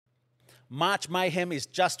March Mayhem is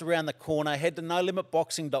just around the corner. Head to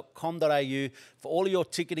nolimitboxing.com.au for all of your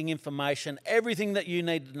ticketing information, everything that you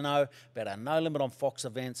need to know about our No Limit on Fox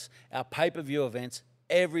events, our pay-per-view events,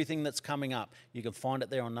 everything that's coming up. You can find it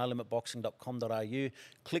there on nolimitboxing.com.au.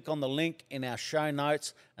 Click on the link in our show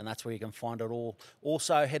notes, and that's where you can find it all.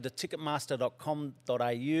 Also, head to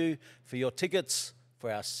ticketmaster.com.au for your tickets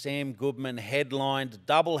for our Sam Goodman headlined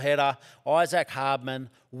doubleheader, Isaac Hardman,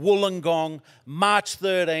 Wollongong, March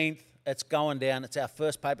 13th. It's going down. It's our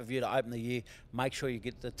first pay-per-view to open the year. Make sure you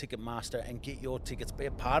get the Ticketmaster and get your tickets. Be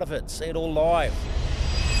a part of it. See it all live.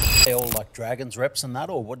 They all like Dragons reps and that,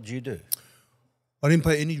 or what did you do? I didn't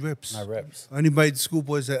play any reps. No reps. I only made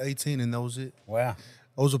schoolboys at 18 and that was it. Wow.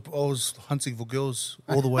 I was hunting for girls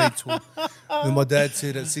all the way to when my dad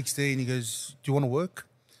said at 16, he goes, do you want to work?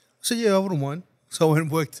 I said, yeah, I wouldn't mind. So I went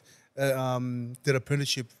and worked, did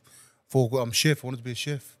apprenticeship for chef. I wanted to be a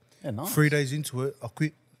chef. Yeah, nice. 3 days into it, I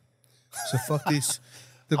quit. So fuck this.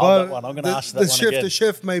 The Hold that one. I'm going to ask that one again. The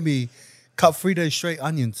chef made me cut 3 days straight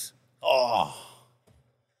onions. Oh.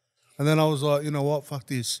 And then I was like, you know what, fuck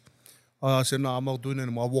this. I said, no, I'm not doing it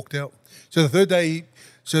anymore. I walked out. So the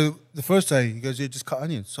first day, he goes, yeah, just cut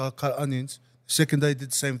onions. So I cut onions. The second day,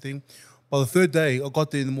 did the same thing. By the third day, I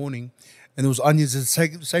got there in the morning, and there was onions in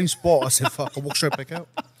the same spot. I said, fuck, I walked straight back out.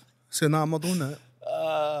 I said, no, I'm not doing that.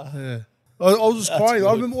 Yeah. I was just crying.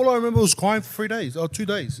 All I remember was crying for 3 days, or 2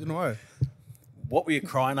 days in a row. What were you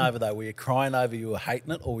crying over, though? Were you crying over you were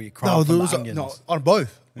hating it, or were you crying for the onions? No, on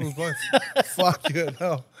both. It was both. Fuck yeah,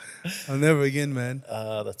 no. I'll never again, man.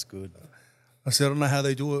 That's good. I said, I don't know how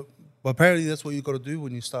they do it, but apparently that's what you got to do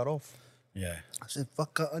when you start off. Yeah. I said,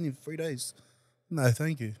 fuck, cut onion 3 days. No,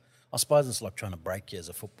 thank you. I suppose it's like trying to break you as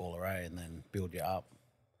a footballer, and then build you up.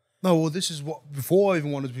 No, well, this is what before I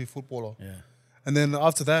even wanted to be a footballer. Yeah. And then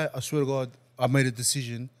after that, I swear to God, I made a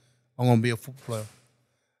decision. I'm going to be a football player.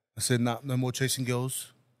 I said, nah, no more chasing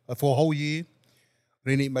girls. For a whole year, I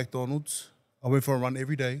didn't eat McDonald's. I went for a run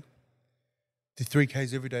every day. Did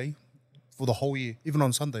 3Ks every day for the whole year, even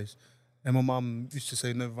on Sundays. And my mum used to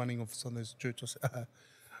say, no running on Sundays at church. I said,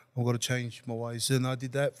 I've got to change my ways. And I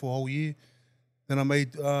did that for a whole year. Then I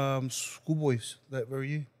made schoolboys that very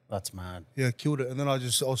year. That's mad. Yeah, killed it. And then I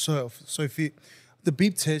was so fit. The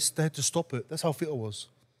beep test, they had to stop it. That's how fit I was.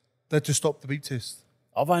 They had to stop the beep test.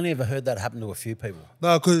 I've only ever heard that happen to a few people.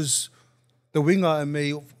 No, because the winger and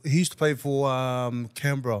me, he used to play for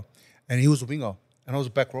Canberra, and he was a winger, and I was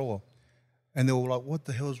a back rower. And they were like, what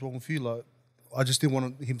the hell is wrong with you? Like, I just didn't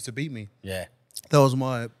want him to beat me. Yeah. That was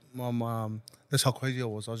my that's how crazy I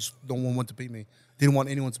was. I just don't want one to beat me. Didn't want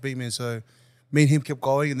anyone to beat me. So me and him kept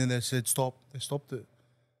going, and then they said stop. They stopped it.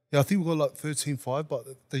 Yeah, I think we got like 13-5, but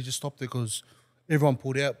they just stopped it because everyone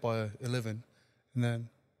pulled out by 11. And then,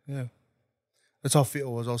 yeah. That's how fit I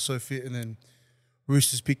was. I was so fit. And then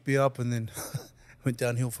Roosters picked me up, and then went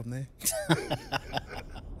downhill from there.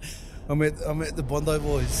 I met the Bondi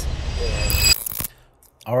boys. Yeah.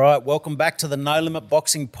 All right, welcome back to the No Limit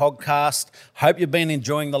Boxing Podcast. Hope you've been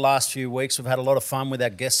enjoying the last few weeks. We've had a lot of fun with our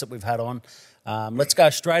guests that we've had on. Let's go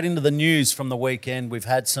straight into the news from the weekend. We've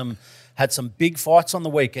had some big fights on the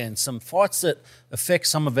weekend, some fights that affect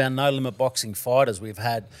some of our No Limit Boxing fighters. We've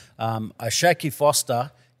had O'Shaquie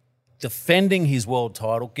Foster defending his world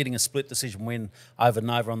title, getting a split decision win over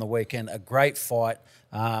Nova on the weekend. A great fight.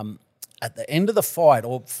 At the end of the fight,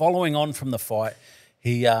 or following on from the fight,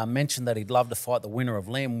 he mentioned that he'd love to fight the winner of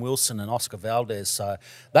Liam Wilson and Oscar Valdez. So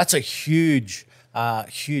that's a huge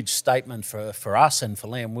statement for us and for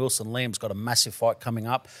Liam Wilson. Liam's got a massive fight coming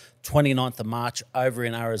up, 29th of March over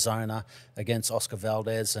in Arizona against Oscar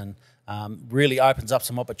Valdez, and really opens up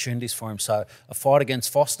some opportunities for him. So a fight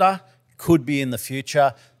against Foster could be in the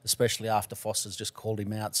future, especially after Foster's just called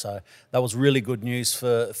him out. So that was really good news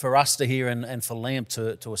for us to hear and for Liam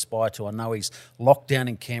to aspire to. I know he's locked down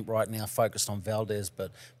in camp right now, focused on Valdez,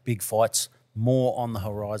 but big fights more on the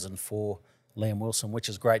horizon for Liam Wilson, which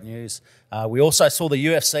is great news. We also saw the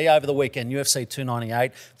UFC over the weekend, UFC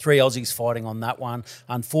 298, 3 Aussies fighting on that one.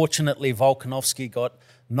 Unfortunately, Volkanovski got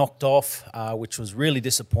knocked off, which was really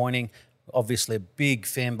disappointing. Obviously, a big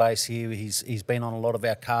fan base here. He's been on a lot of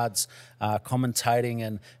our cards,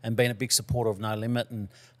 commentating and been a big supporter of No Limit. And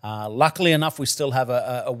luckily enough, we still have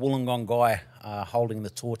a Wollongong guy holding the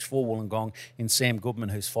torch for Wollongong in Sam Goodman,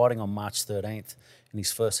 who's fighting on March 13th in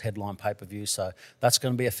his first headline pay-per-view. So that's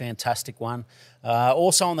going to be a fantastic one.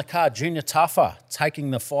 Also on the card, Junior Taffa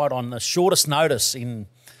taking the fight on the shortest notice in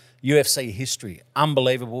UFC history.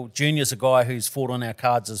 Unbelievable. Junior's a guy who's fought on our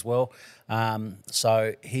cards as well.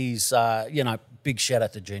 So he's, big shout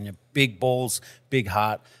out to Junior. Big balls, big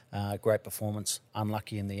heart, great performance.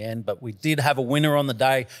 Unlucky in the end. But we did have a winner on the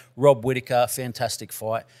day, Rob Whittaker. Fantastic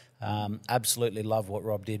fight. Absolutely love what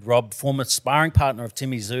Rob did. Rob, former sparring partner of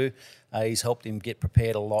Timmy Zoo, he's helped him get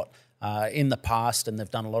prepared a lot in the past, and they've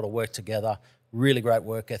done a lot of work together. Really great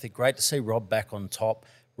work ethic. Great to see Rob back on top.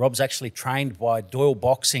 Rob's actually trained by Doyle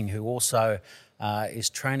Boxing, who also is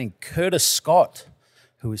training Curtis Scott,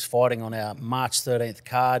 who is fighting on our March 13th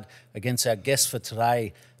card against our guest for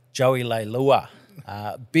today, Joey Leilua.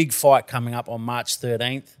 Big fight coming up on March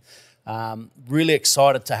 13th. Really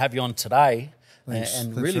excited to have you on today.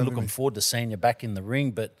 And really looking forward to seeing you back in the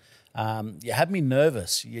ring. But you had me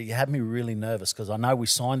nervous. You had me really nervous because I know we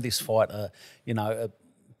signed this fight,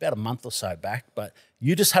 about a month or so back. But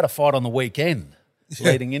you just had a fight on the weekend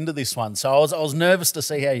leading into this one. So I was nervous to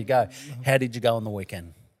see how you go. How did you go on the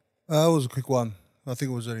weekend? It was a quick one. I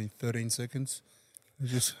think it was only 13 seconds.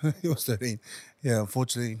 It was 13. Yeah,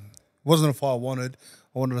 unfortunately, it wasn't a fight I wanted.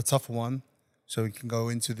 I wanted a tougher one so we can go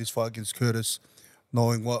into this fight against Curtis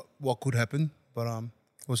knowing what could happen. But I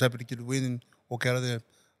was happy to get a win and walk out of there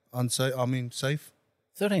safe.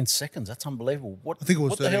 13 seconds, that's unbelievable. I think it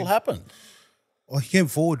was what 13. The hell happened? Well, he came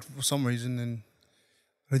forward for some reason and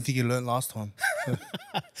I don't think he learned last time.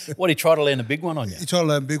 What, he tried to land a big one on you? He tried to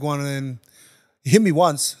land a big one and then he hit me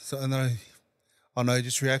once. And then I know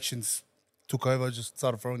just reactions took over. I just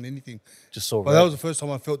started throwing anything. Just saw But that was the first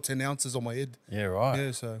time I felt 10 ounces on my head. Yeah, right.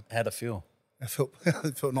 Yeah, so how'd it feel? it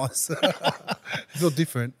felt nice. It felt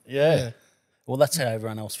different. Yeah. Well, that's how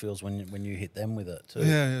everyone else feels when you hit them with it too.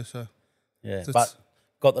 Yeah. So But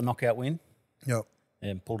got the knockout win. yeah,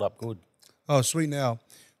 And pulled up good. Oh, sweet now.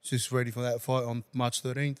 Just ready for that fight on March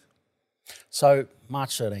 13th. So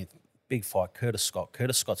March 13th, big fight. Curtis Scott.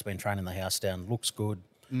 Curtis Scott's been training the house down. Looks good.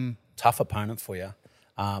 Tough opponent for you.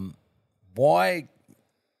 Why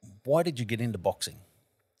did you get into boxing?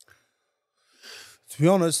 To be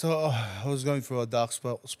honest, I was going through a dark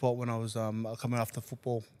spot when I was coming after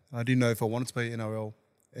football. I didn't know if I wanted to play NRL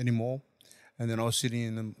anymore. And then I was sitting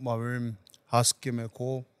in my room, Husk gave me a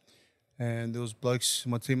call. And there was blokes,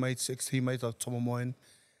 my teammates, ex-teammates like Tom Moyne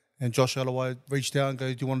and Josh Alloway reached out and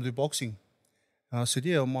go, do you want to do boxing? And I said,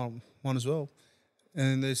 yeah, I might as well.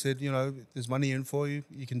 And they said, there's money in for you,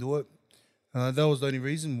 you can do it. And that was the only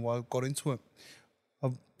reason why I got into it.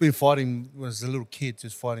 I've been fighting when I was a little kid,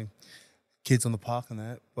 just fighting kids on the park and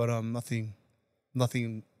that, but nothing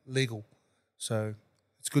legal. So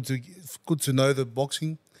it's good to know the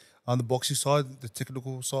boxing, on the boxing side, the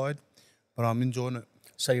technical side, but I'm enjoying it.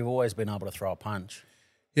 So you've always been able to throw a punch?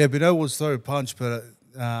 Yeah, been able to throw a punch, but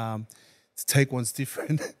to take one's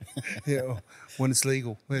different. When it's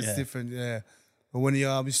legal, it's different. Yeah, but when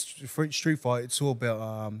you street fight, it's all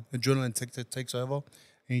about adrenaline takes over,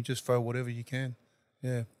 and you just throw whatever you can.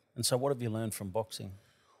 Yeah. And so, what have you learned from boxing?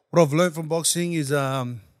 What I've learned from boxing is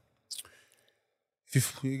you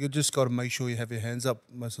just got to make sure you have your hands up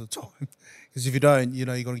most of the time, because if you don't, you're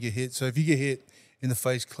going to get hit. So if you get hit in the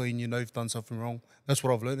face clean, you've done something wrong. That's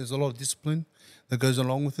what I've learned. There's a lot of discipline that goes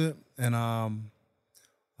along with it, and I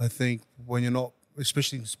think when you're not,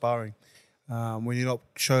 especially in sparring, when you're not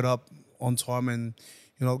showed up on time and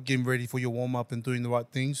you're not getting ready for your warm up and doing the right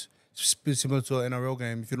things, it's similar to an NRL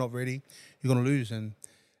game. If you're not ready, you're going to lose, and a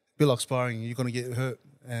bit like sparring, you're going to get hurt,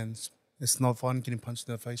 and it's not fun getting punched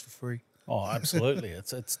in the face for free. Oh, absolutely.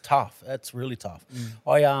 It's tough. That's really tough.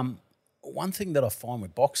 One thing that I find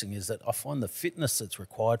with boxing is that I find the fitness that's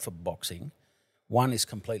required for boxing, one is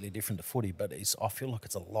completely different to footy, but I feel like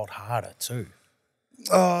it's a lot harder too.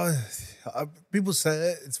 People say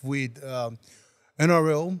that. It's weird.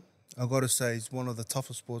 NRL, I've got to say, is one of the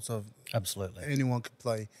toughest sports anyone could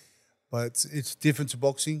play. But it's different to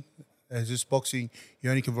boxing. As just boxing, you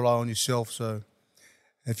only can rely on yourself. So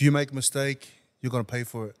if you make a mistake, you're going to pay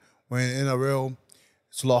for it. When NRL,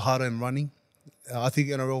 it's a lot harder in running. I think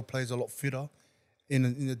NRL plays a lot fitter in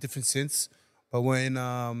a different sense. But when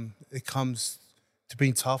it comes to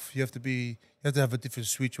being tough, you have to have a different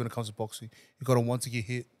switch when it comes to boxing. You've got to want to get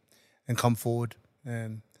hit and come forward.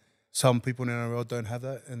 And some people in NRL don't have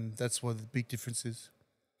that, and that's what the big difference is.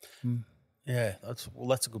 Yeah, that's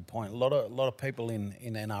a good point. A lot of people in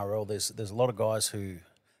NRL, there's a lot of guys who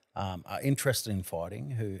are interested in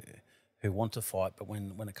fighting, who want to fight, but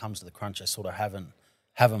when it comes to the crunch, they sort of haven't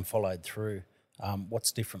followed through.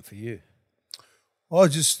 What's different for you? I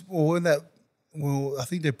think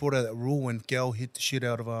they brought out that rule when Gal hit the shit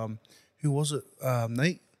out of who was it?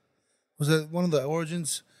 Nate? Was that one of the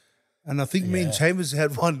Origins? And I think me and Chambers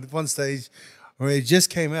had one stage where it just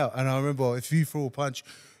came out, and I remember if you throw a punch,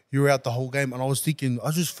 you were out the whole game. And I was thinking,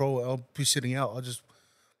 I'll just throw it. I'll be sitting out.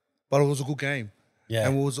 But it was a good game. Yeah,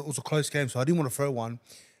 and it was a close game, so I didn't want to throw one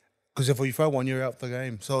because if you throw one, you're out the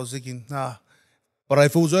game. So I was thinking, nah. But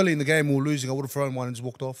if it was early in the game, we were losing, I would have thrown one and just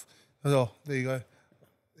walked off. I was, oh, there you go.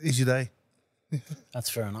 easy day. That's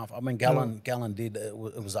fair enough. I mean, Gallen did. It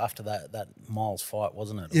was after that Miles fight,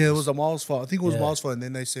 wasn't it? Yeah, it was a Miles fight. I think it was Yeah. Miles fight, and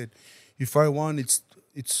then they said, you throw one,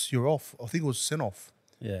 you're off. I think it was sent off.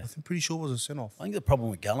 Yeah. I'm pretty sure it was a sent off. I think the problem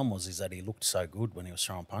with Gallen is that he looked so good when he was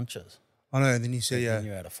throwing punches. I know, and then he said, He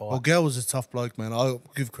knew how to fight. Well, Gal was a tough bloke, man. I'll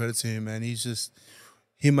give credit to him, man.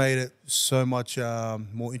 He made it so much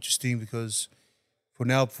more interesting because for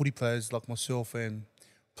now, footy players like myself and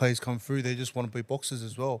players come through, they just want to be boxers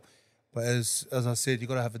as well. But as I said, you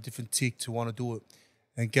got to have a different tick to want to do it.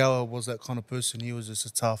 And Gal was that kind of person. He was just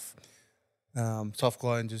a tough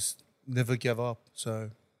guy and just never gave up. So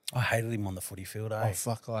I hated him on the footy field, eh? oh,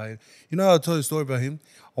 fuck, I'll tell you a story about him.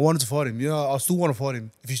 I wanted to fight him. I still want to fight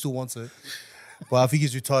him if he still wants it. But I think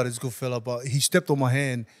he's retired. He's a good fella. But he stepped on my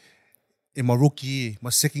hand in my rookie year, my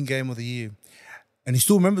second game of the year. And he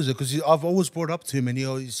still remembers it because I've always brought it up to him and he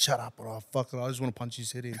always, shut up. Oh, fuck it. I just want to punch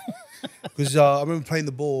his head in. Because I remember playing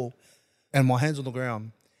the ball and my hand's on the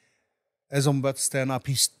ground. As I'm about to stand up,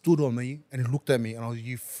 he stood on me and he looked at me and I was,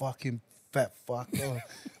 you fucking fat fuck. Oh.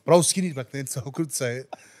 But I was skinny back then, so I couldn't say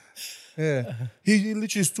it. Yeah. He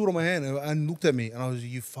literally stood on my hand and looked at me and I was,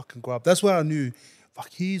 you fucking grub. That's when I knew, fuck,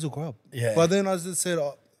 he's a grub. Yeah. But then as I said,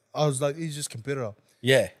 I was like, he's just a competitor.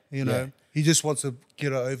 Yeah. He just wants to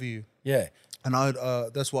get it over you. Yeah. And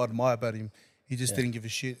that's what I admire about him. He just didn't give a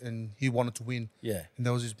shit and he wanted to win. Yeah. And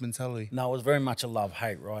that was his mentality. No, it was very much a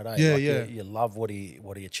love-hate, right? Eh? Yeah, like yeah. You love what he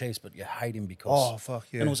achieves, but you hate him because... Oh, fuck,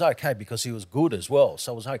 yeah. And it was okay because he was good as well.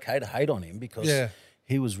 So it was okay to hate on him because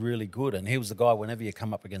he was really good. And he was the guy, whenever you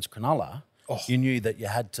come up against Cronulla, you knew that you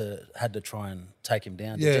had to try and take him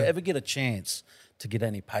down. Did you ever get a chance to get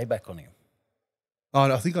any payback on him? Oh,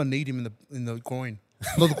 I think I need him in the groin.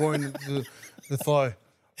 Not the groin, the thigh.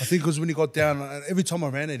 I think because when he got down, every time I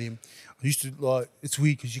ran at him, I used to, it's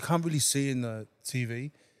weird because you can't really see in the TV.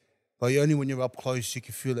 But only when you're up close, you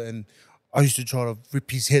can feel it. And I used to try to rip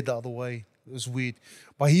his head the other way. It was weird.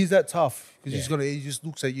 But he's that tough because he just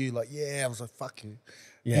looks at you like, yeah. I was like, fuck you.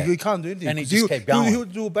 Yeah. He can't do anything. And he just kept going. He'll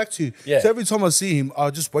do it back to you. Yeah. So every time I see him, I'll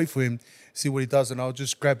just wait for him, see what he does, and I'll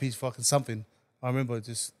just grab his fucking something. I remember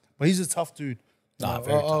but he's a tough dude.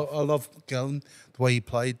 Very tough. I love Gallen, the way he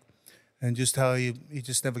played, and just how he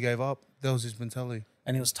just never gave up. That was his mentality.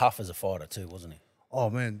 And he was tough as a fighter too, wasn't he? Oh,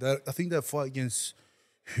 man. I think that fight against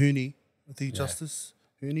Hooney, Justice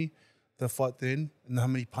Hooney, that fight then, and how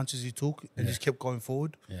many punches he took, and just kept going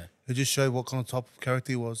forward. Yeah. It just showed what kind of type of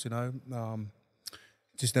character he was,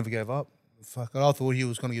 just never gave up. Fuck, I thought he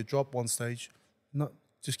was going to get dropped one stage. No,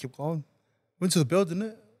 just kept going. Went to the bell, didn't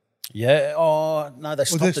it? Yeah. Oh, no, they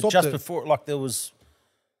stopped it just before. Like there was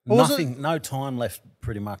nothing, no time left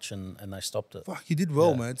pretty much, and they stopped it. Fuck, he did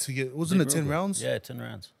well, man. Wasn't it 10 rounds? Yeah, 10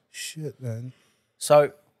 rounds. Shit, man.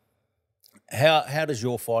 So how does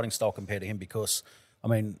your fighting style compare to him? Because, I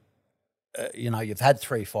mean, you've had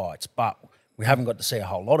 3 fights, but we haven't got to see a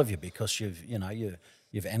whole lot of you because you've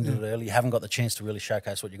ended it early. You haven't got the chance to really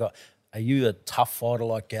showcase what you got. Are you a tough fighter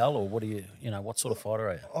like Gal, or what what sort of fighter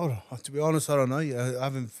are you? Oh, to be honest, I don't know. I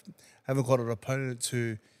haven't got an opponent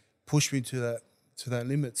to push me to that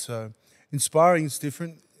limit. So, sparring is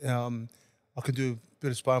different. I can do a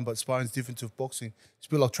bit of sparring, but sparring is different to boxing. It's a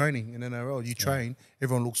bit like training in NRL. You train,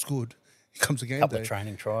 everyone looks good. It comes to game day. Couple of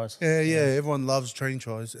training tries. Yeah. Everyone loves training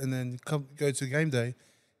tries, and then go to game day,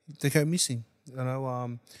 they go missing. I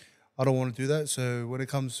don't want to do that. So when it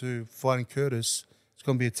comes to fighting Curtis, it's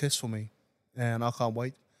going to be a test for me, and I can't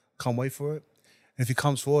wait. Can't wait for it. And if he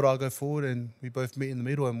comes forward, I'll go forward, and we both meet in the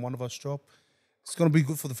middle, and one of us drop. It's going to be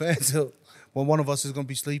good for the fans. Well, one of us is going to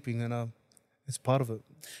be sleeping, and it's part of it.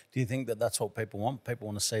 Do you think that that's what people want? People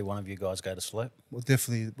want to see one of you guys go to sleep? Well,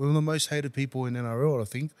 definitely. We're the most hated people in NRL, I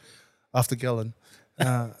think, after Gallen.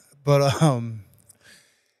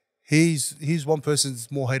 He's one person that's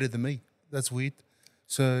more hated than me. That's weird.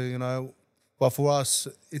 So, but for us,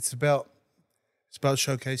 it's about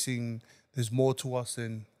showcasing there's more to us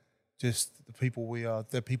than just the people we are,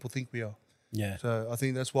 that people think we are. Yeah. So I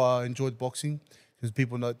think that's why I enjoyed boxing, because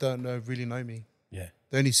people don't really know me. Yeah.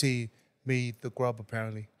 They only see me, the grub,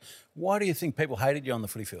 apparently. Why do you think people hated you on the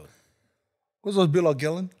footy field? Because I was a bit like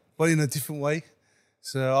Gallen, but in a different way.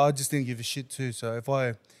 So I just didn't give a shit too. So if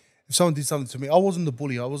someone did something to me, I wasn't the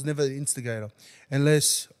bully. I was never the instigator,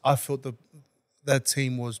 unless I felt that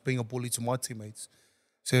team was being a bully to my teammates.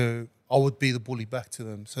 So I would be the bully back to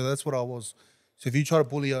them. So that's what I was. So if you try to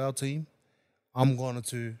bully our team, I'm going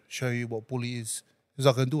to show you what bully is, because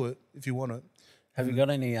I can do it if you want it. Have you got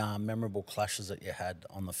any memorable clashes that you had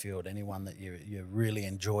on the field? Anyone that you really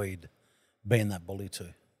enjoyed being that bully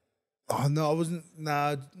to? Oh, no, I wasn't.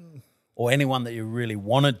 Nah. Or anyone that you really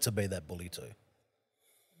wanted to be that bully to?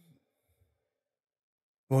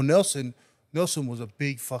 Well, Nelson was a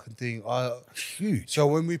big fucking thing. Huge. So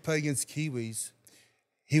when we played against Kiwis,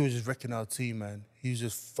 he was just wrecking our team, man. He was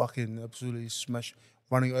just fucking absolutely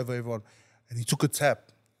running over everyone. And he took a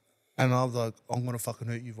tap. And I was like, I'm going to fucking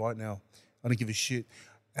hurt you right now. I don't give a shit.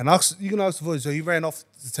 And you can ask the voice. So he ran off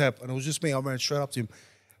the tap, and it was just me. I ran straight up to him.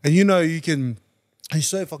 And he's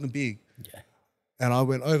so fucking big. Yeah. And I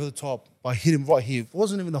went over the top. I hit him right here. It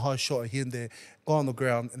wasn't even the high shot. I hit him there, got on the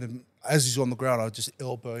ground. And then as he's on the ground, I just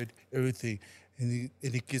elbowed everything. And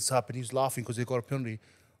he gets up and he's laughing because they got a penalty.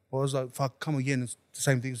 I was like, fuck, come again. It's the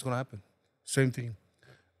same thing is going to happen. Same thing.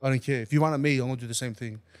 I don't care. If you run at me, I'm going to do the same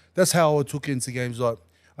thing. That's how I took into games. Like,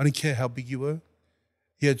 I didn't care how big you were.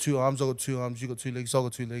 He had 2 arms, I got 2 arms. You got 2 legs, I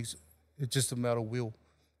got 2 legs. It's just a matter of will.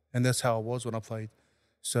 And that's how I was when I played.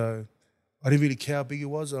 So I didn't really care how big he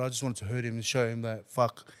was. And I just wanted to hurt him and show him that,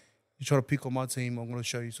 fuck, you try to pick on my team, I'm going to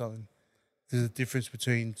show you something. There's a difference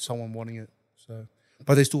between someone wanting it. So,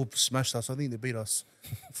 but they still smashed us. I think they beat us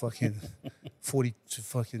fucking 40 to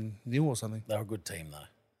fucking 0 or something. They're a good team, though.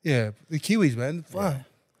 Yeah, the Kiwis, man. Yeah.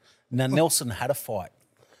 Now, Nelson had a fight.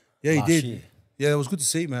 Yeah, he did. Year. Yeah, it was good to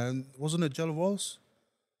see, man. Wasn't it Jarrell Wallace?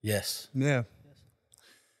 Yes. Yeah.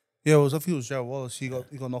 Yeah, I think it was Jarrell Wallace. He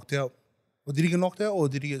got knocked out. Or did he get knocked out or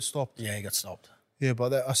did he get stopped? Yeah, he got stopped. Yeah,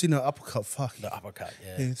 but I seen an uppercut. Fuck. The uppercut,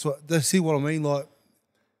 yeah. Yeah, so see what I mean? Like,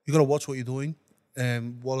 you got to watch what you're doing.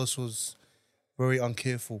 And Wallace was very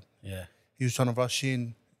uncareful. Yeah. He was trying to rush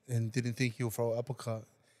in and didn't think he'll throw an uppercut.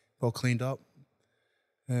 Got cleaned up.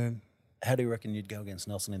 How do you reckon you'd go against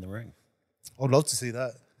Nelson in the ring? I'd love to see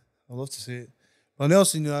that. I'd love to see it. But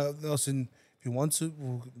Nelson, if he wants it,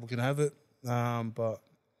 we can have it. But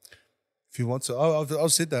if he wants it,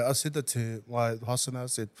 I've said that. I said that to my husband. I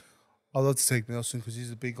said, I'd love to take Nelson because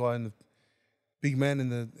he's a big guy and the big man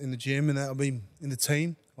in the gym and that. I mean, in the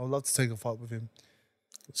team. I'd love to take a fight with him.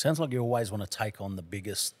 It sounds like you always want to take on the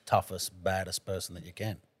biggest, toughest, baddest person that you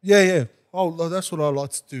can. Yeah. Oh, that's what I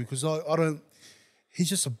like to do because I don't. He's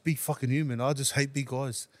just a big fucking human. I just hate big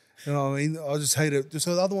guys. You know what I mean? I just hate it.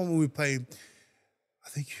 So the other one when we played, I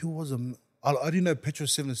think he was I didn't know Petro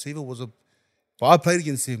Silva was but I played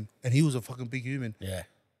against him and he was a fucking big human. Yeah.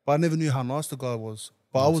 But I never knew how nice the guy was.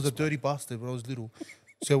 But I was a dirty bastard when I was little.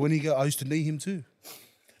 So when I used to knee him too.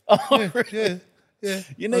 Oh, really? Yeah.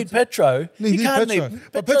 You need Petro. You can't Petro. need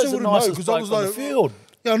But Petro's Petro the wouldn't know nicest because I was bloke on like, the field.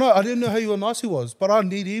 Yeah, no, I didn't know how nice he was. But I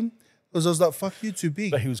need him because I was like, fuck you, too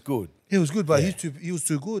big. But he was good. He was good, but Yeah. he was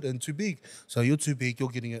too good and too big. So you're too big, you're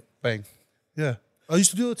getting it. Bang. Yeah. I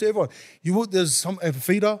used to do it to everyone. There's some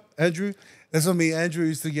feeder, Andrew. That's something Andrew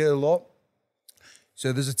used to get a lot.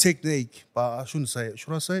 So there's a technique, but I shouldn't say it.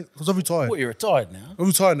 Should I say it? Because I'm retired. Well, you're retired now. I'm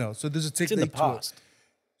retired now. So there's a It's in technique the to it. past.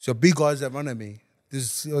 So big guys that run at me.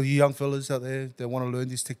 There's young fellas out there that want to learn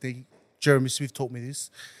this technique. Jeremy Smith taught me this.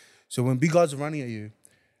 So when big guys are running at you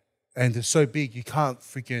and they're so big, you can't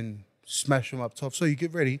freaking smash them up top. So you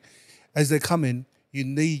get ready. As they come in, you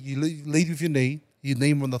lead with your knee, you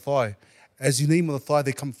knee them on the thigh. As you knee them on the thigh,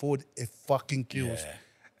 they come forward, it fucking kills. Yeah.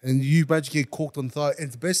 And you imagine get corked on the thigh.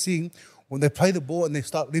 And the best thing, when they play the ball and they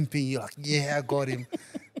start limping, you're like, yeah, I got him.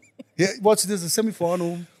 Yeah, watch, there's a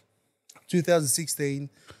semi-final, 2016,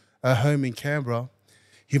 at home in Canberra.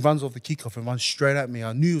 He runs off the kickoff and runs straight at me.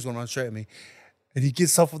 I knew he was going to run straight at me. And he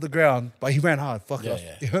gets off of the ground, but he ran hard. Fuck it.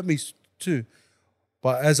 Yeah. It hurt me too.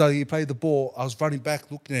 But as he played the ball, I was running back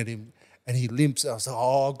looking at him, and he limps. I was like,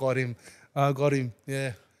 oh, I got him.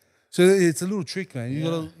 Yeah. So it's a little trick, man.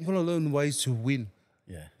 You gotta learn ways to win.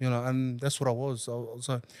 Yeah. You know, and that's what I was.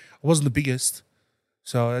 I wasn't the biggest,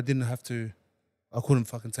 so I couldn't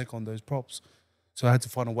fucking take on those props. So I had to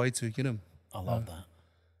find a way to get him. I love that.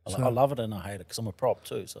 I love it and I hate it because I'm a prop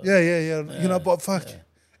too. So Yeah. You know, but fuck. Yeah.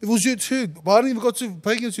 It was you too. But I didn't even got to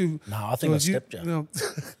play against you. No, I think I stepped you. You know.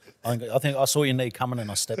 I think I saw your knee coming and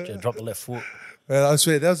I stepped you, dropped the left foot. I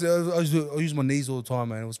swear, I use my knees all the time,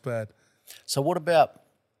 man. It was bad. So what about,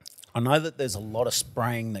 I know that there's a lot of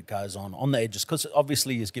spraying that goes on the edges because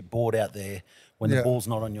obviously you just get bored out there when the ball's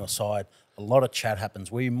not on your side. A lot of chat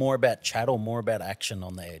happens. Were you more about chat or more about action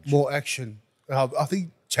on the edge? More action. I think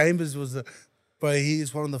Chambers but he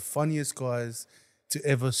is one of the funniest guys to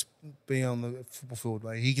ever be on the football field,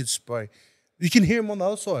 mate. He can spray. You can hear him on the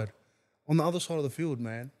other side of the field,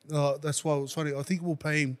 man. That's why it was funny. I think we'll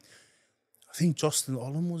pay him. I think Justin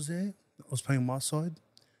Olam was there. I was playing my side.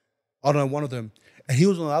 I don't know, one of them. And he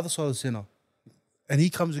was on the other side of the centre. And he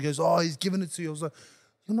comes and goes, oh, he's giving it to you. I was like,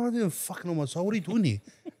 you're not even fucking on my side. What are you doing here?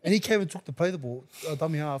 And he came and took to play the ball,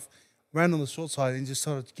 dummy half, ran on the short side and just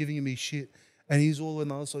started giving me shit. And he's all on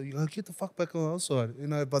the other side. You go, get the fuck back on the other side. You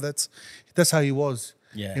know, but that's how he was.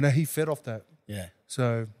 Yeah. You know, he fed off that. Yeah.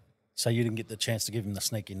 So So you didn't get the chance to give him the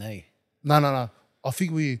sneaky knee? No. I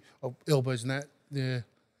think we elbows and that. Yeah,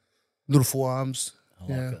 little forearms. I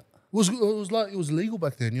like it. It was legal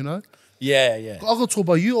back then, you know. Yeah, yeah. I got taught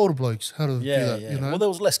by you older blokes how to do Yeah, that. yeah. You know. Well, there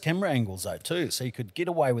was less camera angles though too, so you could get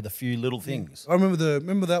away with a few little things. I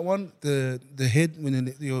remember that one, the head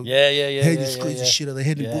when your Yeah, head just squeezes the shit out of the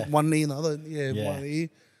head and Yeah. put one knee in the other. Yeah, Yeah. one ear.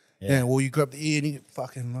 Yeah. Yeah, well, you grab the ear and you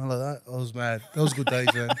fucking all of that. I was mad. That was good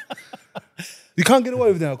days, man. You can't get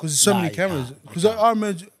away with it now because there's so No, many you cameras. can't. Because I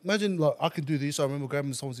imagine like I can do this. I remember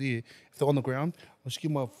grabbing someone's ear if they're on the ground. I just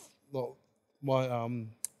give my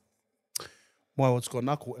what's called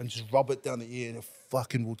knuckle and just rub it down the ear and it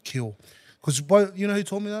fucking would kill. Because you know who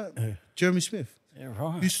told me that? Jeremy Smith. Yeah,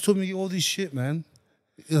 right. He used to tell me all this shit, man.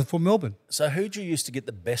 From Melbourne. So who'd you used to get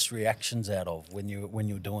the best reactions out of when you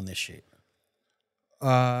were doing this shit?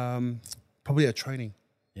 Probably at training.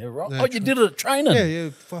 Yeah, right. Yeah, Oh, you did it at training? Yeah,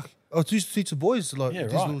 fuck. I used to teach the boys like Yeah,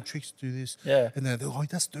 these right. little tricks to do this. Yeah. And they're like, oh,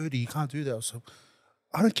 that's dirty. You can't do that. So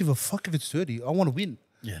I don't give a fuck if it's dirty. I want to win.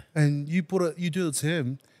 Yeah. And you do it to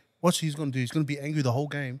him. What he's going to do? He's going to be angry the whole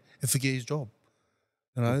game and forget his job.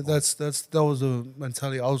 You know, that was the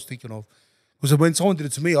mentality I was thinking of. Because when someone did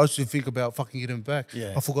it to me, I used to think about fucking getting him back.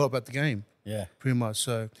 Yeah. I forgot about the game. Yeah. Pretty much.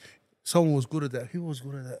 So someone was good at that. Who was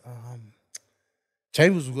good at that?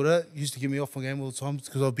 Chambers was good at it. He used to get me off my game all the time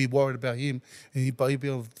because I'd be worried about him and he'd be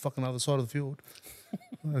on the fucking other side of the field.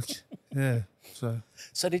 Yeah.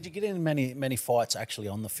 So did you get in many fights actually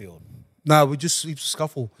on the field? No, we just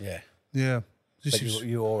scuffle. Yeah. Yeah. But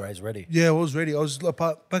you were always ready. Yeah, I was ready. I was like,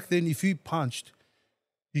 back then, if you punched,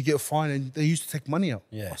 you get fined, and they used to take money out.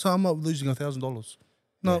 Yeah. So I'm not losing $1,000.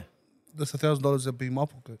 No, Yeah. that's $1,000 that'd be in my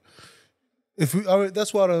pocket.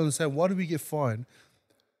 That's why I don't understand. Why do we get fined?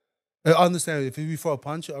 I understand if you throw a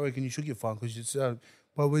punch, I reckon you should get fined because it's.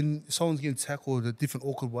 But when someone's getting tackled a different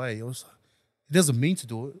awkward way, it doesn't mean to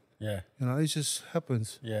do it. Yeah. You know, it just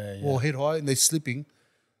happens. Yeah, yeah. Or head high and they're slipping.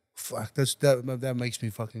 Fuck, that makes me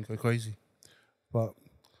fucking go crazy. But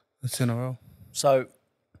that's NRL. So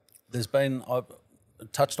there's been, I've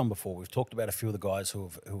touched on before, we've talked about a few of the guys who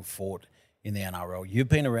have fought in the NRL. You've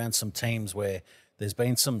been around some teams where there's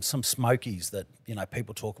been some smokies that, you know,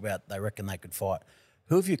 people talk about, they reckon they could fight.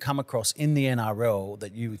 Who have you come across in the NRL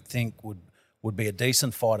that you think would be a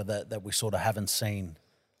decent fighter that we sort of haven't seen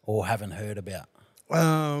or haven't heard about?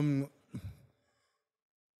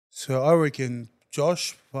 So I reckon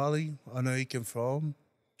Josh Farley, I know he can throw him.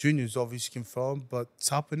 Juniors obviously can throw him, but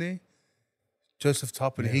Tapane, Joseph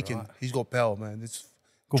Tapane, he's got power, man. It's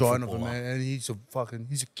Good giant of him, footballer. man, and he's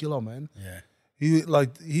a killer, man. Yeah.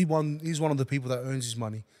 He's one of the people that earns his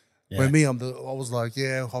money. Yeah. When me, I was like,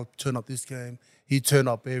 yeah, I'll turn up this game. He'd turn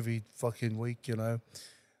up every fucking week, you know.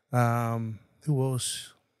 Who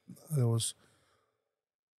else? There was.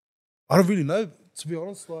 I don't really know, to be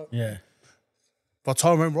honest. Like, Yeah. but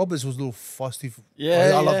Tyrone Roberts was a little feisty.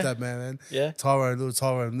 Yeah, I love yeah. that man. Yeah.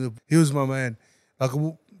 Tyrone, he was my man. Like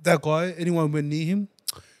that guy, anyone went near him.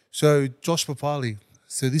 So Josh Papali.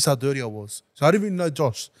 So this is how dirty I was. So I didn't even know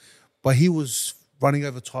Josh, but he was running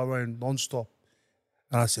over Tyrone non-stop.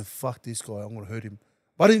 And I said, fuck this guy, I'm going to hurt him.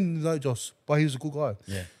 But I didn't know Josh, but he was a good guy.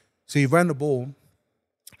 Yeah. So he ran the ball,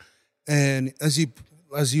 and as he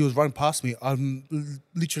was running past me, I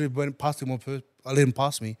literally went past him on purpose. I let him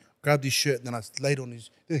pass me, grabbed his shirt, and then I laid on his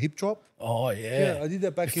hip drop. Oh, yeah. Yeah, I did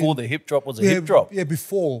that back before in... the hip drop was a hip drop. Yeah,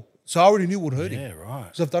 before. So I already knew what hurt him. Yeah, right.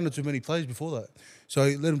 Because I've done it too many plays before that. So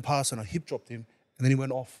I let him pass, and I hip dropped him, and then he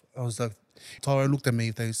went off. I was like, Tyrone looked at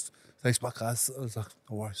me, thanks, my guys. I was like,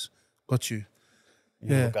 no worries, got you.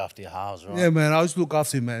 You look after your halves, right? Yeah, man, I just look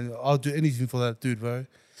after him, man. I'll do anything for that dude, bro.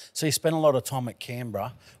 So you spent a lot of time at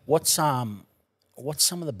Canberra. What's some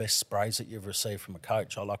of the best sprays that you've received from a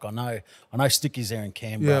coach? I know Sticky's there in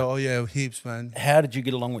Canberra. Yeah, oh yeah, heaps, man. How did you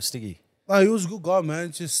get along with Sticky? Oh, he was a good guy,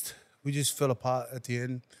 man. We just fell apart at the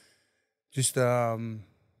end. You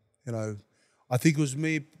know, I think it was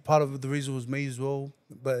me. Part of the reason was me as well.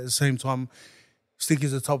 But at the same time,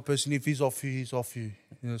 Sticky's the type of person. If he's off you, he's off you.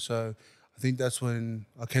 You know, so I think that's when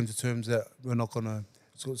I came to terms that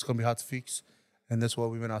it's gonna be hard to fix, and that's why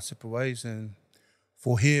we went our separate ways. And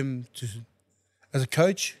for him as a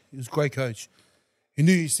coach, he was a great coach. He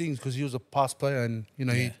knew his things because he was a past player, and you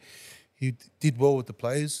know he did well with the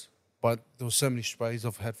players. But there were so many sprays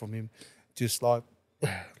I've had from him, just like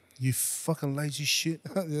you fucking lazy shit,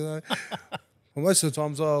 you know. Well, most of the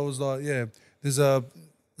times I was like, yeah, there's a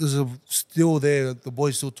still there. The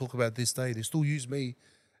boys still talk about this day. They still use me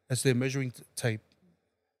as their measuring tape,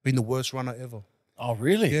 being the worst runner ever. Oh,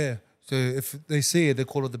 really? Yeah. So if they see it, they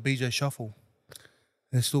call it the BJ Shuffle.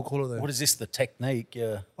 They still call it that. What is this, the technique?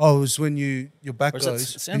 Oh, it's when your back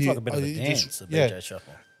goes. It sounds like a bit of a dance, the BJ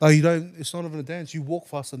Shuffle. No, you don't. It's not even a dance. You walk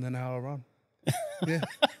faster than how I run. Yeah.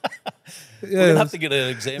 We're going to have to get an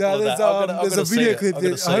example of that. There's a video clip.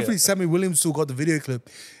 Hopefully Sammy Williams still got the video clip.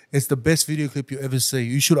 It's the best video clip you ever see.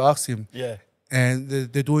 You should ask him. Yeah. And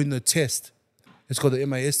they're doing the test. It's called the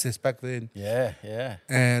MAS test back then. Yeah, yeah.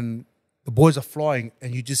 And the boys are flying,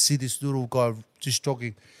 and you just see this little guy just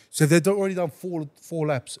jogging. So they've already done four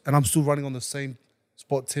laps, and I'm still running on the same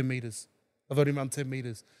spot 10 meters. I've already run 10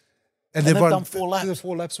 meters. And they've done 4 laps? They've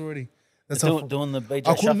 4 laps already. That's Doing the BJ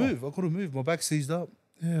I shuffle. couldn't move. My back seized up.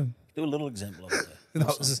 Yeah. Do a little example of it there. You know,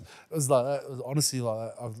 it was like that. It was honestly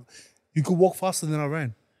like that. You could walk faster than I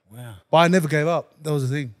ran. Wow. But I never gave up. That was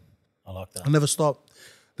the thing. I like that. I never stopped.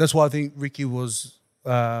 That's why I think Ricky was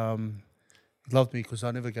loved me, because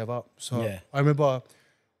I never gave up. So Yeah. I remember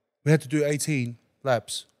we had to do 18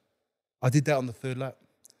 laps. I did that on the 3rd lap.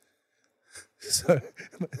 So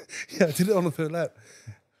yeah, I did it on the 3rd lap.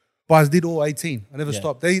 But I did all 18. I never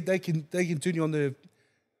stopped. They continue on their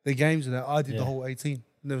games and that. I did the whole 18.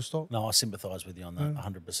 Never stopped. No, I sympathise with you on that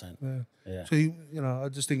 100%. Yeah. So I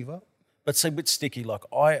just didn't give up. But see, a bit sticky. Like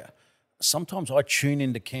sometimes I tune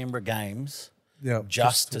into Canberra games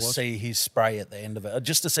just to see his spray at the end of it,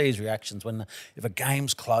 just to see his reactions if a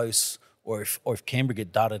game's close or if Canberra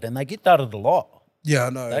get dudded, and they get dudded a lot. Yeah,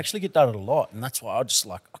 I know. They actually get dudded a lot, and that's why I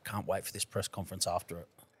can't wait for this press conference after it.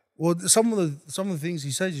 Well, some of the things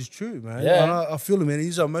he says is true, man. Yeah. And I feel him, man.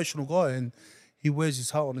 He's an emotional guy, and he wears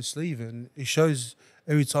his heart on his sleeve, and he shows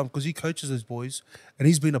every time, because he coaches those boys, and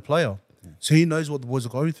he's been a player, so he knows what the boys are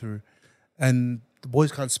going through, and the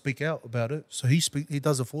boys can't speak out about it, so he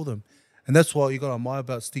does it for them, and that's why you got to admire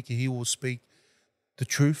about Sticky. He will speak the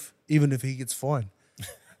truth, even if he gets fined,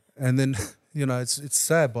 and then it's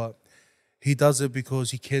sad, but he does it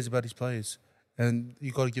because he cares about his players. And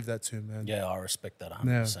you got to give that to him, man. Yeah, I respect that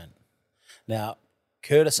 100%. Now,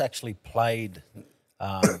 Curtis actually played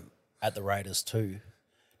at the Raiders too.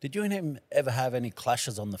 Did you and him ever have any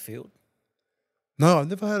clashes on the field? No, I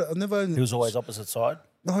never had. He was always opposite side?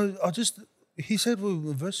 No, he said we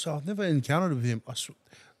were versatile. I've never encountered with him.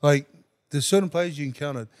 Like, there's certain players you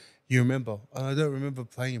encountered, you remember. And I don't remember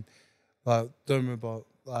playing him. Playing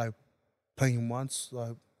him once, like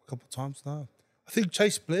a couple of times. No. I think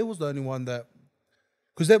Chase Blair was the only one that,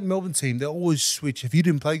 because that Melbourne team, they always switch. If you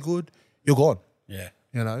didn't play good, you're gone. Yeah.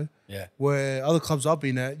 Yeah. Where other clubs I've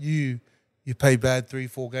been at, you play bad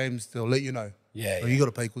 3-4 games, they'll let you know. Yeah. You got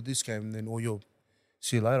to play good this game, and then you'll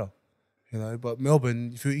see you later. But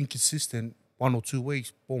Melbourne, if you're inconsistent, 1 or 2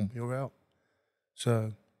 weeks, boom, you're out.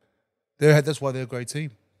 So that's why they're a great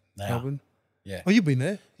team. Melbourne. Yeah. Oh, you've been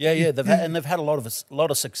there. Yeah. They've had a lot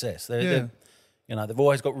of success. They've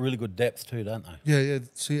always got really good depth too, don't they? Yeah.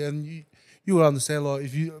 See, and you will understand,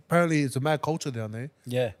 like, apparently it's a mad culture down there.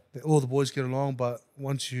 Yeah. All the boys get along, but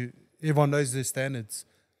everyone knows their standards,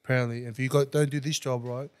 apparently. If you don't do this job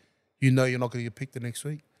right, you're not going to get picked the next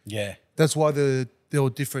week. Yeah. That's why they're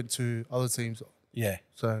different to other teams. Yeah.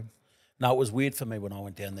 So. No, it was weird for me when I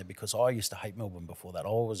went down there, because I used to hate Melbourne before that. I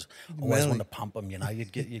always wanted to pump them,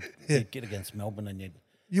 You'd get against Melbourne and you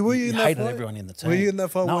hated everyone in the team. Were you in that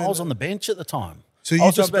fight? No, I was on the bench at the time. So I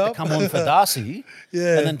was just about to come on for Darcy.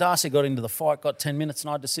 Yeah. And then Darcy got into the fight, got 10 minutes,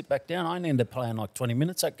 and I had to sit back down. I ended up playing like 20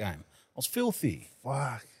 minutes that game. I was filthy.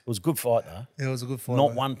 Fuck. It was a good fight, though. Yeah, it was a good fight.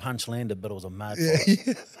 Not one punch landed, but it was a mad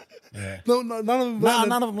fight. Yeah. No, none of them landed.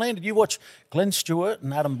 None of them landed. You watch Glenn Stewart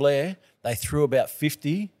and Adam Blair, they threw about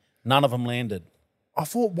 50. None of them landed. I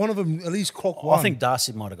thought one of them at least clocked one. I think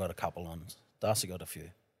Darcy might have got a couple on. Darcy got a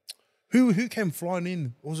few. Who came flying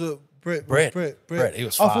in? Was it Brett? Brett. He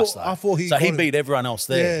was fast, though. I thought he beat everyone else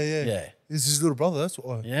there. Yeah. It's his little brother, that's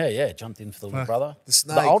why. Yeah. Jumped in for the little brother. The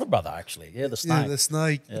Snake. The older brother, actually. Yeah, the Snake. Yeah, the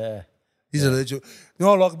Snake. Yeah. He's a legend. You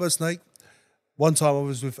know what I like about Snake? One time I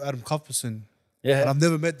was with Adam Cuthbertson. Yeah. And I've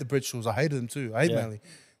never met the Britshaws. I hated them too. I hate Manly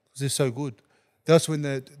because they're so good. That's when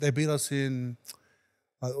they beat us in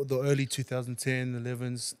the early 2010,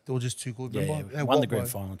 11s. They were just too good. Remember? Yeah. Won the grand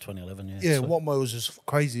final in 2011, yeah. Yeah, Watmo was just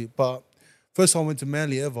crazy. But first time I went to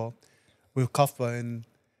Manly ever with Cuthbert, and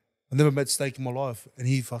I never met Snake in my life. And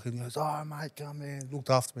he fucking goes, "Oh, mate, come in." Looked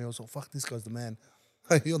after me. I was like, "Fuck, this guy's the man."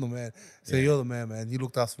 You're the man. So you're the man. He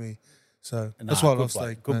looked after me. So that's why I love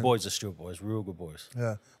Snake. Good boys are Stuart boys, real good boys.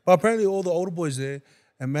 Yeah. But apparently all the older boys there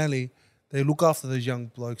and Manly, they look after those young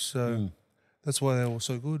blokes. So that's why they were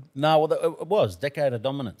so good. No, well, it was. Decade of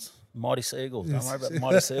dominance. Mighty Seagulls. Don't worry about the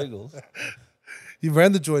Mighty Seagulls. You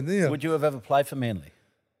ran the joint, didn't you? Would you have ever played for Manly?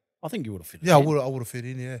 I think you would have fit in. Yeah, I would have fit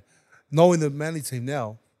in, yeah. Knowing the Manly team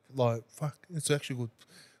now, like, fuck, it's actually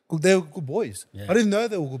good. They were good boys. Yeah. I didn't know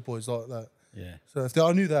they were good boys like that. Yeah. So if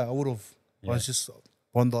I knew that, I would have. Yeah. I was just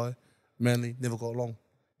Bondi, Manly, never got along.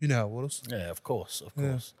 You know how it was. Yeah, of course.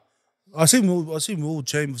 I seen Will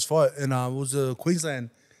Chambers fight, and it was a Queensland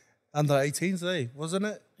under 18s, wasn't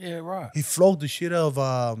it? Yeah, right. He flogged the shit out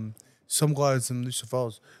of some guys in New South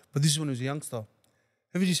Wales. But this is when he was a youngster.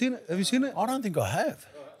 Have you seen it? Have you seen it? I don't think I have.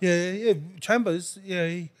 Yeah. Chambers,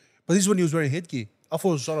 yeah. But this is when he was wearing headgear. I thought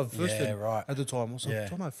it was John Thurston right. at the time. I was like, Yeah.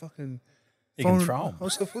 John, fucking... You can throw him. I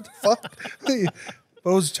was like, what the fuck? But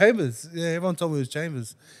it was Chambers. Yeah, everyone told me it was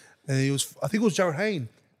Chambers. And he was, I think it was Jared Hayne.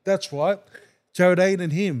 That's right. Jared Hayne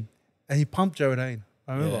and him. And he pumped Jared Hayne.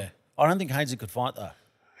 I remember. Yeah. I don't think Hainsey could fight, though.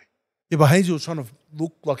 Yeah, but Hainsey was trying to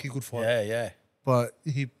look like he could fight. Yeah. But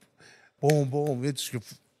he, boom, it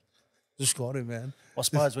just got him, man. I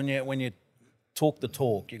suppose when you talk the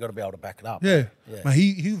talk, you got to be able to back it up. Yeah. Yeah. Man,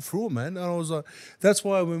 he threw him, man. And I was like, that's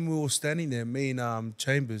why when we were standing there, me and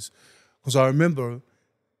Chambers, because I remember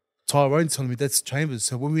Tyrone telling me that's Chambers.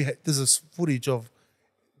 So when there's this footage of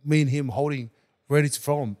me and him holding, ready to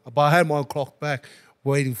throw him. But I had my clock back,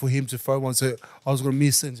 waiting for him to throw one, so I was going to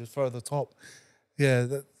miss it and just throw at the top. Yeah,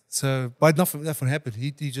 but nothing happened.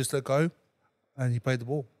 He just let go, and he played the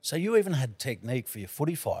ball. So you even had technique for your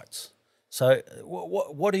footy fights. So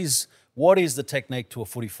what is the technique to a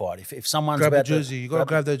footy fight? If someone's Grab a about jersey. You got to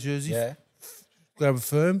grab that jersey. Yeah. Grab it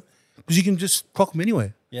firm, because you can just clock them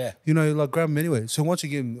anyway. Yeah. You know, like grab them anyway. So once you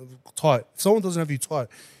get them tight, if someone doesn't have you tight,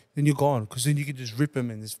 then you're gone, because then you can just rip them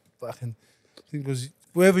and just fucking, because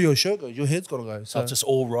wherever your shirt goes, your head's got to go. So it's just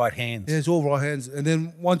all right hands. Yeah, it's all right hands. And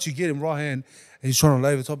then once you get him right hand, and he's trying to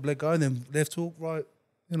lay the top, let go, and then left hook, right,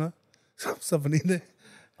 something in there.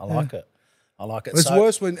 I like it. It's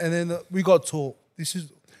worse when, and then we got taught, this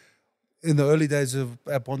is in the early days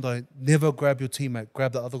at Bondi, never grab your teammate,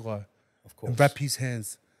 grab the other guy. Of course. And wrap his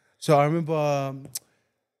hands. So I remember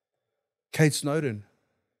Kate Snowden,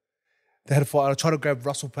 they had a fight. I tried to grab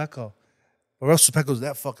Russell Packer. But Russell Packer was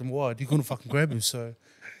that fucking wide. You couldn't fucking grab him. So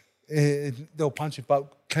they'll punch him. But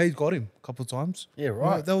Kate got him a couple of times. Yeah,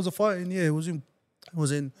 right. That was a fight. And yeah, it was in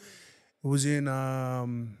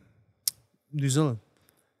New Zealand.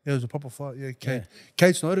 Yeah, it was a proper fight. Yeah, Kate. Yeah.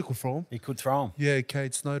 Kate Snowden could throw him. He could throw him. Yeah,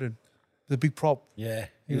 Kate Snowden. The big prop. Yeah,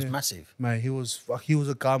 he was massive. Man, he was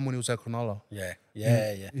a gun when he was at Cronulla. Yeah.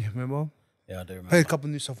 You remember? Yeah, I do remember. Played a couple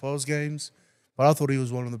of New South Wales games, but I thought he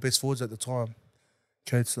was one of the best forwards at the time.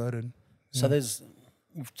 Kate Snowden. So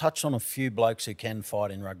we've touched on a few blokes who can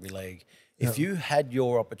fight in rugby league. If you had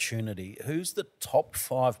your opportunity, who's the top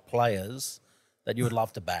 5 players that you would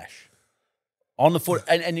love to bash on the foot?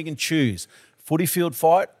 And you can choose footy field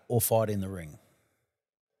fight or fight in the ring.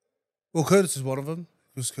 Well, Curtis is one of them,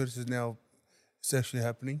 because Curtis is now, it's actually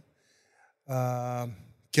happening.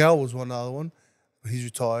 Gal was one other one, but he's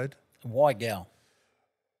retired. Why Gal?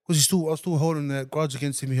 Because I was still holding that grudge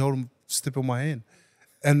against him. He held him step on my hand.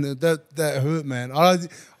 And that hurt, man. I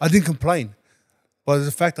didn't complain. But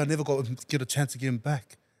the fact I never get a chance to get him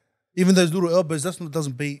back. Even those little elbows, that's what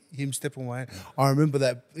doesn't beat him step on my hand. I remember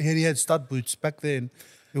that. He had stud boots back then.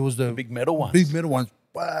 It was the big metal ones. Big metal ones.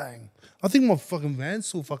 Bang. I think my fucking hand's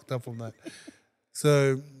still fucked up from that.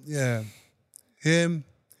 So, yeah. Him.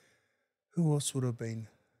 Who else would have been?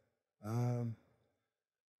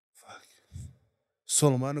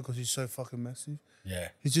 Solomon, because he's so fucking massive. Yeah.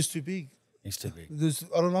 He's just too big. He's too big.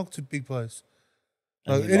 I don't like too big players.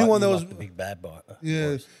 And Like anyone that was the big bad boy.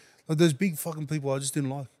 yeah, boys. like those big fucking people, I just didn't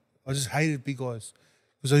like. I just hated big guys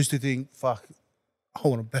because I used to think, "Fuck, I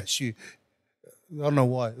want to bash you." I don't know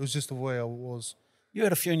why. It was just the way I was. You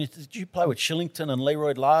had a few. Did you play with Shillington and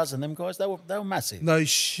Leroy Lars and them guys? They were massive. No,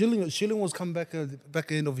 Schilling was coming back at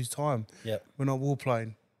the end of his time. Yeah. When I was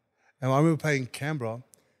playing, and I remember playing Canberra.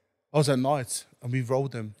 I was at Knights and we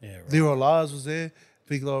rolled them. Yeah, right. Leroy Lars was there,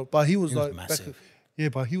 big, but he was like massive.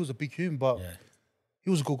 but he was a big human, but Yeah. he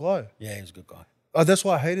was a good guy. Yeah, he was a good guy. That's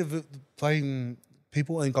why I hated playing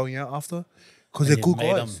people and going out after, because And they're good you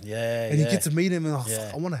meet guys. them. Yeah, and yeah. you get to meet them, and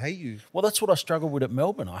Yeah. I want to hate you. Well, that's what I struggled with at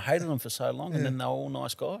Melbourne. I hated them for so long, and then they were all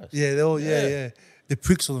nice guys. Yeah, they're all they're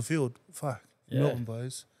pricks on the field. Fuck, Yeah. Melbourne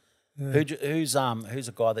boys. Who's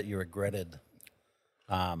a guy that you regretted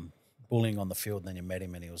bullying on the field, and then you met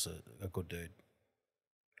him, and he was a good dude?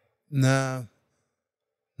 Nah,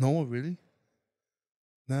 no one really.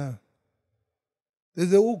 Nah,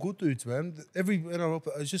 they're all good dudes, man. Every NRL,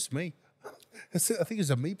 it's just me. I think it's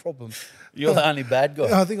a me problem. You're the only bad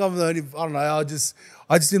guy. I think I'm the only. I don't know. I just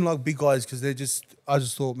didn't like big guys because I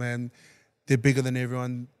just thought, man, they're bigger than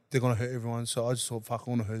everyone. They're gonna hurt everyone. So I just thought, fuck, I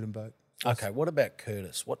want to hurt them back. Okay, what about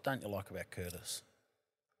Curtis? What don't you like about Curtis?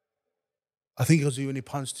 I think it was when he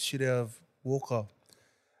punched the shit out of Walker,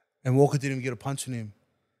 and Walker didn't even get a punch in him.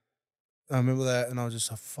 I remember that, and I was just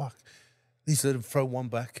like, fuck. At least let him throw one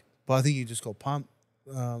back. But I think he just got pumped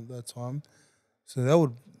that time. So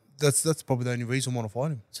that's probably the only reason I want to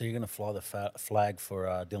fight him. So you're going to fly the flag for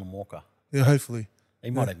Dylan Walker. Yeah, hopefully. He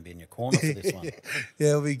might even be in your corner for this one. Yeah,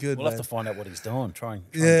 it'll be good. We'll have to find out what he's doing. Try and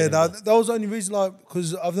Yeah, get him that was the only reason, like,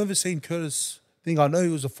 because I've never seen Curtis. I know he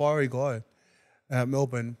was a fiery guy at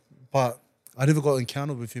Melbourne, but I never got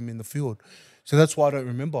encountered with him in the field. So that's why I don't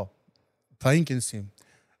remember playing against him.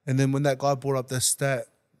 And then when that guy brought up that stat,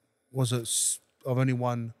 I've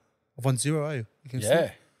won 0 against him.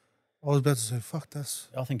 I was about to say, fuck, that's...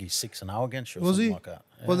 I think he's 6-0 against you or was something he? like that.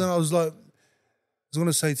 Yeah. But then I was like, I was going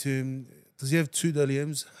to say to him, does he have 2 Dally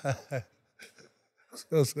M's? I was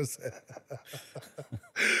going to say...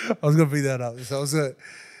 I was going to bring that up. So I was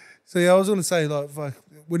going to say, like, fuck,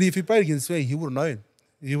 if he played against me, he would have known.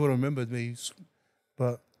 He would have remembered me.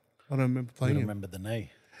 But I don't remember playing him. You remember the knee.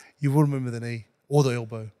 You would remember the knee or the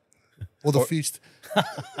elbow. Or the fist.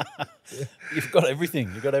 You've got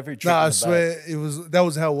everything. You've got every trick. I swear that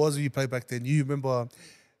was how it was when you played back then. You remember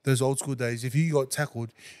those old school days. If you got tackled,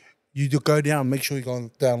 you go down, make sure you're going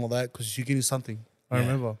down like that because you're getting something. I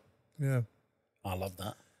remember. Yeah. I love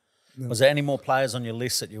that. Yeah. Was there any more players on your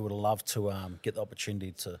list that you would have loved to get the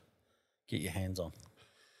opportunity to get your hands on?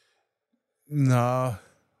 No,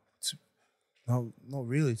 not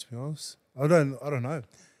really, to be honest. I don't know.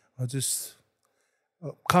 I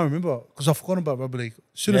can't remember because I forgot about rugby league.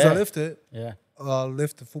 As soon as I left it, I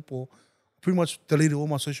left the football. Pretty much deleted all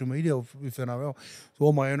my social media with NRL. So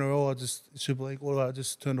all my NRL, Super League, all that, I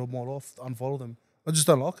just turned them all off, unfollowed them. I just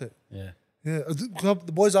don't like it. Yeah.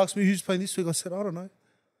 The boys asked me who's playing this week. I said, I don't know.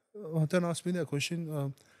 Don't ask me that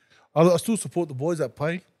question. I still support the boys that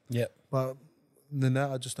play. Yeah. But then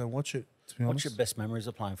I just don't watch it, to be honest. What's your best memories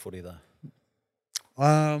of playing footy, though?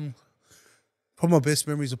 Probably my best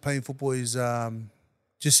memories of playing football is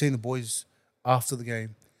just seeing the boys after the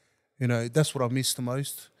game. You know, that's what I miss the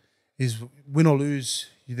most is win or lose,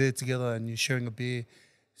 you're there together and you're sharing a beer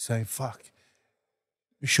saying, fuck,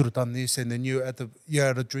 we should have done this. And then you're at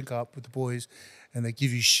a drink up with the boys and they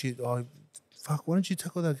give you shit. Oh, fuck, why don't you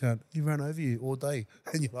tackle that guy? He ran over you all day.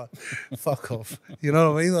 And you're like, fuck off. You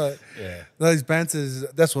know what I mean? Like, those banters,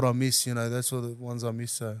 that's what I miss, you know. That's what the ones I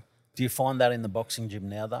miss. So. Do you find that in the boxing gym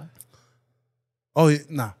now, though? Oh, yeah,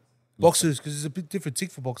 nah. Boxers, because it's a bit different tick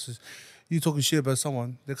for boxers. You talking shit about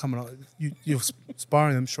someone, they're coming up. You're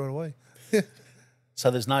sparring them straight away. So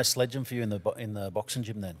there's no sledging for you in the boxing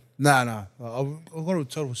gym then? Nah. I've got a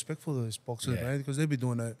total respect for those boxers, man, because they've been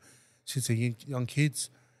doing that since they're young kids.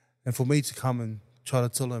 And for me to come and try to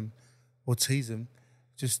tell them or tease them,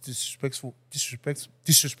 just disrespectful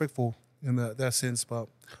in that sense. But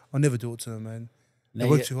I never do it to them, man. They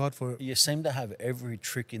work too hard for it. You seem to have every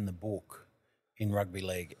trick in the book in rugby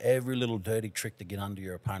league, every little dirty trick to get under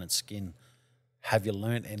your opponent's skin. Have you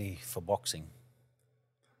learnt any for boxing?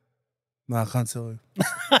 No, I can't tell you.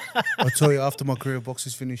 I'll tell you after my career of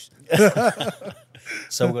boxing's finished.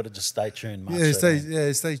 So we've got to just stay tuned, Mark.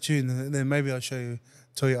 Stay tuned, and then maybe I'll tell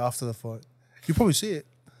you after the fight. You'll probably see it.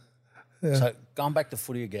 Yeah. So going back to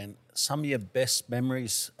footy again, some of your best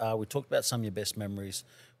memories, we talked about some of your best memories.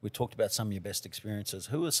 We talked about some of your best experiences.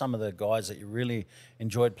 Who are some of the guys that you really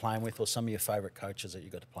enjoyed playing with or some of your favourite coaches that you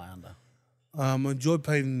got to play under? I enjoyed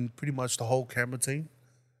playing pretty much the whole Canberra team.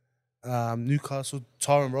 Newcastle,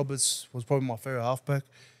 Tyrone Roberts was probably my favourite halfback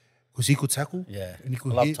because he could tackle. Yeah, and he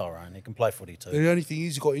could I love hit. Tyrone. He can play footy too. The only thing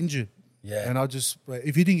is he got injured. Yeah. And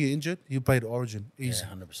if he didn't get injured, he'd play the Origin. Easy.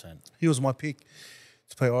 Yeah, 100%. He was my pick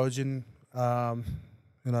to play Origin.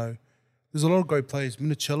 You know, there's a lot of great players.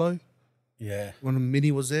 Minicello. Yeah. When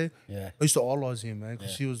Mini was there. Yeah. I used to idolise him, man,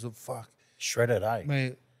 because he was a shredded, eh?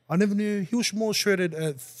 Mate, I never knew. He was more shredded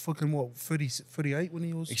at fucking, 38 when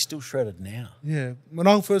he was? He's still shredded now. Yeah. When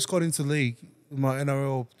I first got into the league, my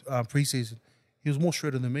NRL preseason, he was more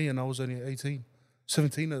shredded than me, and I was only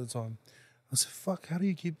 17 at the time. I said, fuck, how do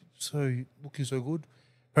you keep looking so good?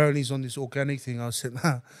 Apparently he's on this organic thing. I said,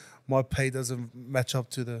 nah, my pay doesn't match up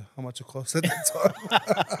to how much it costs at the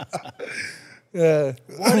time. Yeah.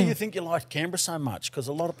 Why do you think you liked Canberra so much? Because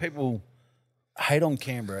a lot of people hate on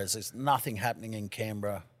Canberra as there's nothing happening in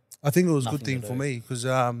Canberra. I think it was a good thing for me because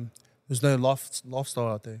there's no lifestyle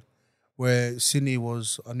out there. Where Sydney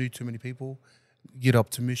was, I knew too many people, get up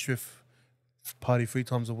to mischief, party 3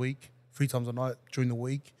 times a week, 3 times a night during the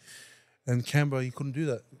week. And Canberra, you couldn't do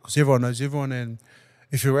that because everyone knows everyone. And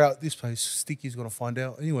if you're out this place, Sticky's going to find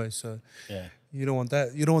out anyway. So you don't want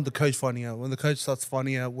that. You don't want the coach finding out. When the coach starts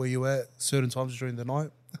finding out where you're at certain times during the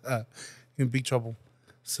night, you're in big trouble.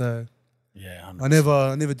 So 100%.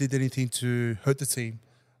 I never did anything to hurt the team,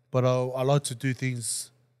 but I like to do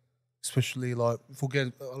things, especially I like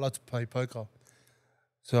to play poker.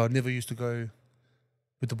 So I never used to go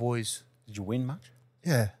with the boys. Did you win much?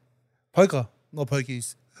 Yeah. Poker. not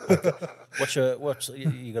pokies.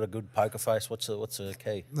 You got a good poker face? What's the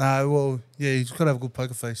key? Nah, well, yeah, you just got to have a good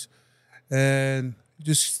poker face. And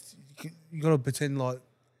you got to pretend like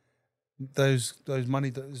those money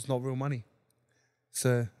that is not real money.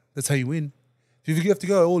 So that's how you win. If you have to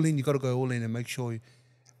go all in, you got to go all in and make sure.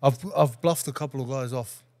 I've bluffed a couple of guys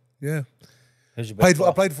off. Yeah. Who's your best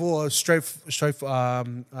I played for a straight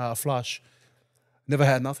flush. Never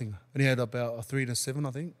had nothing. Only had about a 3 and a 7,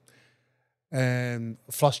 I think. And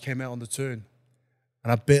a flush came out on the turn.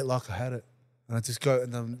 And I bet like I had it. And I just go,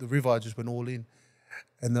 and the river, I just went all in.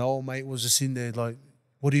 And the old mate was just in there like,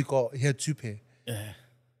 what do you got? He had 2 pair. Yeah.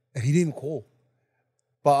 And he didn't call.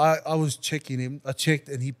 But I was checking him. I checked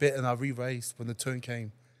and he bet and I re-raised when the turn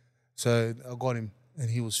came. So I got him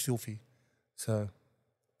and he was filthy. So,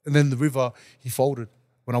 and then the river, he folded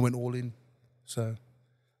when I went all in. So,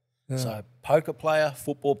 yeah. So poker player,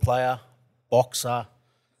 football player, boxer,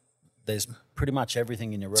 there's pretty much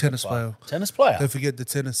everything in your repertoire. Tennis player. Don't forget the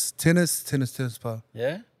tennis player.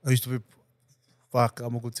 Yeah? I used to be,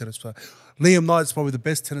 I'm a good tennis player. Liam Knight's probably the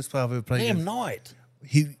best tennis player I've ever played Liam with. Knight?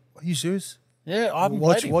 Are you serious? Yeah, I haven't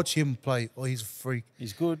played him. Watch him play. Oh, he's a freak.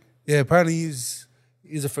 He's good. Yeah, apparently he's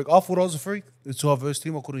a freak. I thought I was a freak until I versed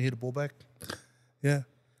him. I couldn't hit the ball back. Yeah.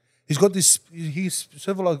 He's got this, he's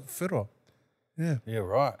sort of like Federer. Yeah. Yeah,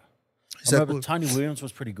 right. I remember Tony Williams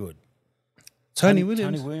was pretty good. Tony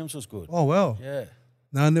Williams? Tony Williams was good. Oh, wow. Yeah.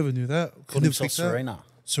 No, I never knew that. Called himself Serena.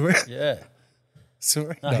 Serena? Yeah.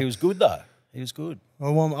 Serena. No, he was good though. He was good.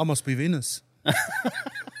 Oh, well, I must be Venus.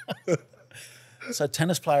 So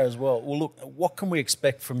tennis player as well. Well, look, what can we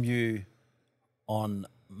expect from you on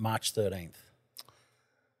March 13th?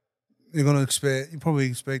 You probably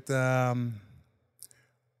expect a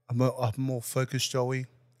more focused Joey,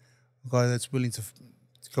 a guy that's willing to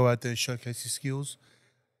go out there and showcase his skills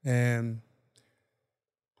and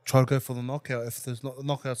try to go for the knockout. If the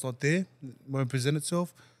knockout's not there, it won't present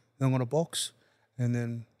itself, then I'm going to box. And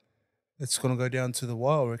then it's going to go down to the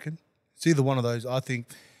wire, I reckon. It's either one of those. I think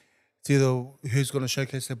it's either who's going to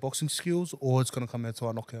showcase their boxing skills or it's going to come out to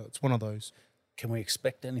a knockout. It's one of those. Can we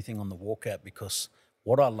expect anything on the walkout? Because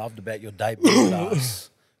what I loved about your debut with us,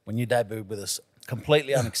 when you debuted with us,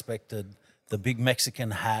 completely unexpected, the big Mexican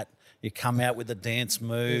hat, you come out with the dance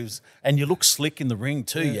moves, and you look slick in the ring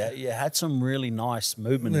too. Yeah. You had some really nice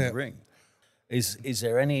movement in the ring. Is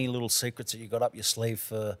there any little secrets that you got up your sleeve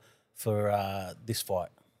for this fight?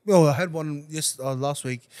 Well, I had one last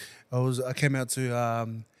week. I came out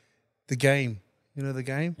to the game. You know the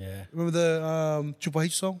game? Yeah. Remember the Triple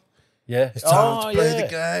H song? Yeah. It's time to play the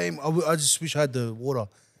game. I just wish I had the water.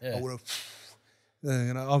 Yeah. I would have.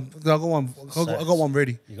 I got one. I got one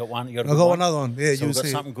ready. You got one. I got another one. Yeah, so you we've got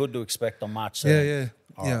see something good to expect on March 7th. Yeah.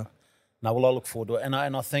 Right. No, well, I look forward to it, and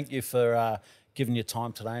I thank you for giving your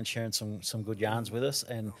time today and sharing some good yarns with us.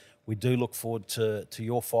 And we do look forward to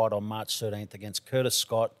your fight on March 13th against Curtis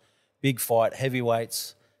Scott. Big fight,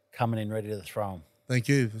 heavyweights coming in ready to throw them. Thank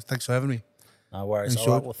you. Thanks for having me. No worries. All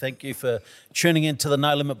right. Well, thank you for tuning in to the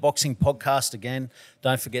No Limit Boxing podcast again.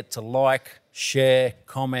 Don't forget to like, share,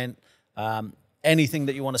 comment, anything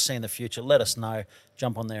that you want to see in the future. Let us know.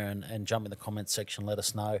 Jump on there and jump in the comments section. Let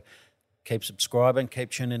us know. Keep subscribing.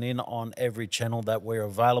 Keep tuning in on every channel that we're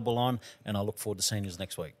available on. And I look forward to seeing you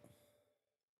next week.